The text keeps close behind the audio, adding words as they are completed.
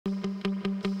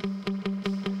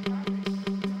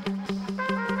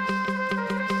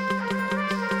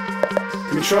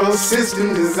Control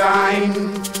system design,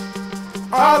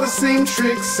 all the same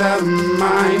tricks out of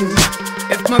mind.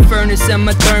 If my furnace and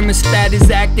my thermostat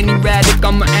is acting erratic,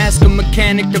 I'ma ask a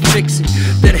mechanic to fix it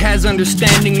that has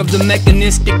understanding of the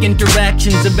mechanistic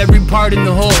interactions of every part in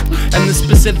the whole, and the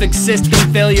specific system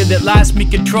failure that lost me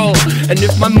control. And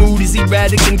if my mood is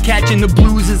erratic and catching the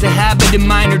blues is a habit and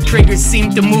minor triggers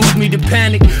seem to move me to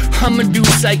panic, I'ma do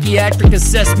psychiatric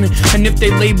assessment. And if they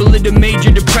label it a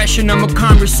major depression, I'ma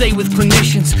conversate with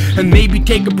clinicians and maybe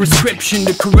take a prescription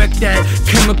to correct that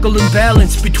chemical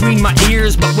imbalance between my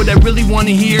ears. But what I really want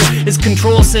to hear is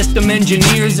control system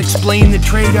engineers explain the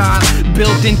trade-off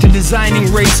built into designing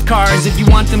race cars. If you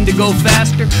want them to go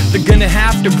faster, they're gonna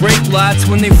have to break lots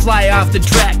when they fly off the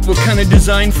track. What kind of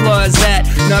design flaw is that?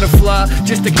 Not a flaw,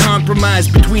 just a compromise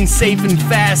between safe and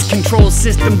fast. Control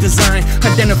system design,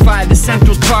 identify the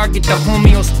central target, the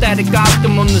homeostatic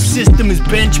optimum the system is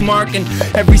benchmarking.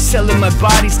 Every cell in my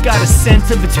body's got a sense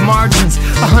of its margins.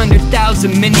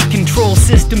 100,000 mini control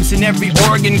systems in every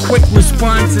organ, quick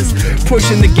responses,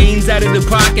 pushing the gains out of the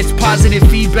pockets, positive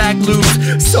feedback loops,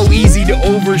 so easy to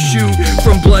overshoot.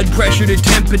 From blood pressure to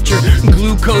temperature,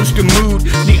 glucose to mood,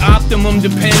 the optimum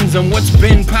depends on what's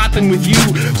been popping with you.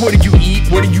 What did you eat?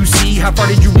 What did you see? How far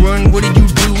did you run? What did you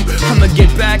do? I'ma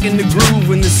get back in the groove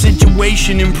when the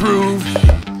situation improves.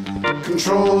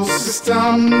 Control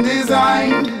system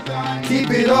design, keep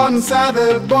it all inside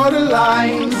the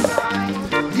borderlines.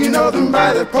 You know them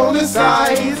by the polar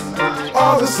size,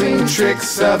 all the same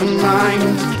tricks of the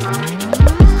mind.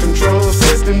 Control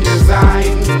system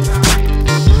design,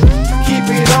 keep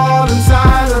it all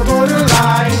inside the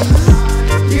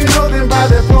borderlines. You know them by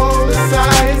the polar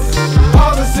size,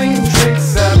 all the same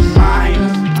tricks of the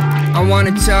mind. I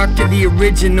wanna talk to the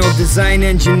original design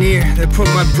engineer that put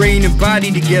my brain and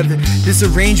body together. This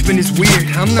arrangement is weird.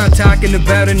 I'm not talking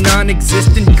about a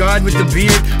non-existent god with a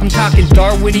beard. I'm talking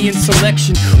Darwinian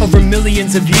selection over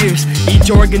millions of years. Each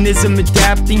organism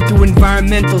adapting to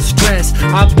environmental stress,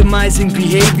 optimizing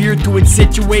behavior to its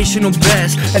situational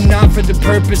best, and not for the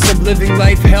purpose of living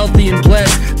life healthy and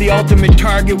blessed. The ultimate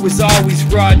target was always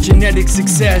raw genetic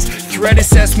success. Threat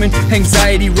assessment,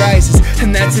 anxiety rises,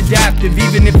 and that's adaptive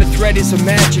even if a threat is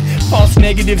imagined. False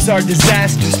negatives are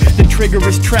disasters. The trigger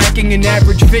is tracking an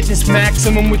average fitness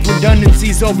maximum with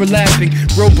redundancies overlapping.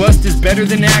 Robust is better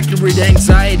than accurate.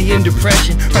 Anxiety and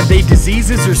depression, are they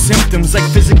diseases or symptoms? Like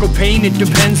physical pain, it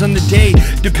depends on the day,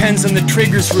 depends on the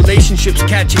triggers, relationships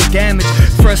catching damage,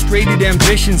 frustrated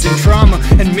ambitions and trauma,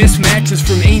 and mismatches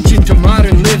from ancient to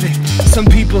modern living. Some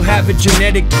people have a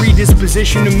genetic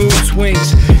predisposition to mood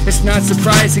swings. It's not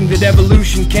surprising that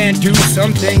evolution can't do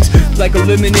some things, like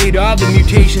eliminate all the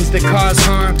mutations that cause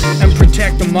harm and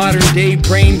protect the modern day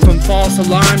brain from false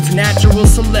alarms. Natural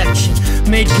selection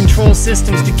made control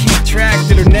systems to keep track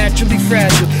that are naturally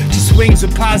fragile, to swings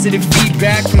of positive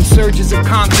feedback, from surges of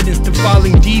confidence to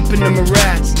falling deep in the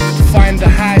morass. Find the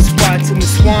high spots in the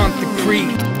swamp to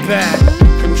creep back.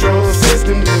 Control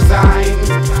system design,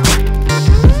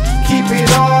 keep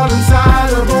it all inside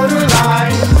the border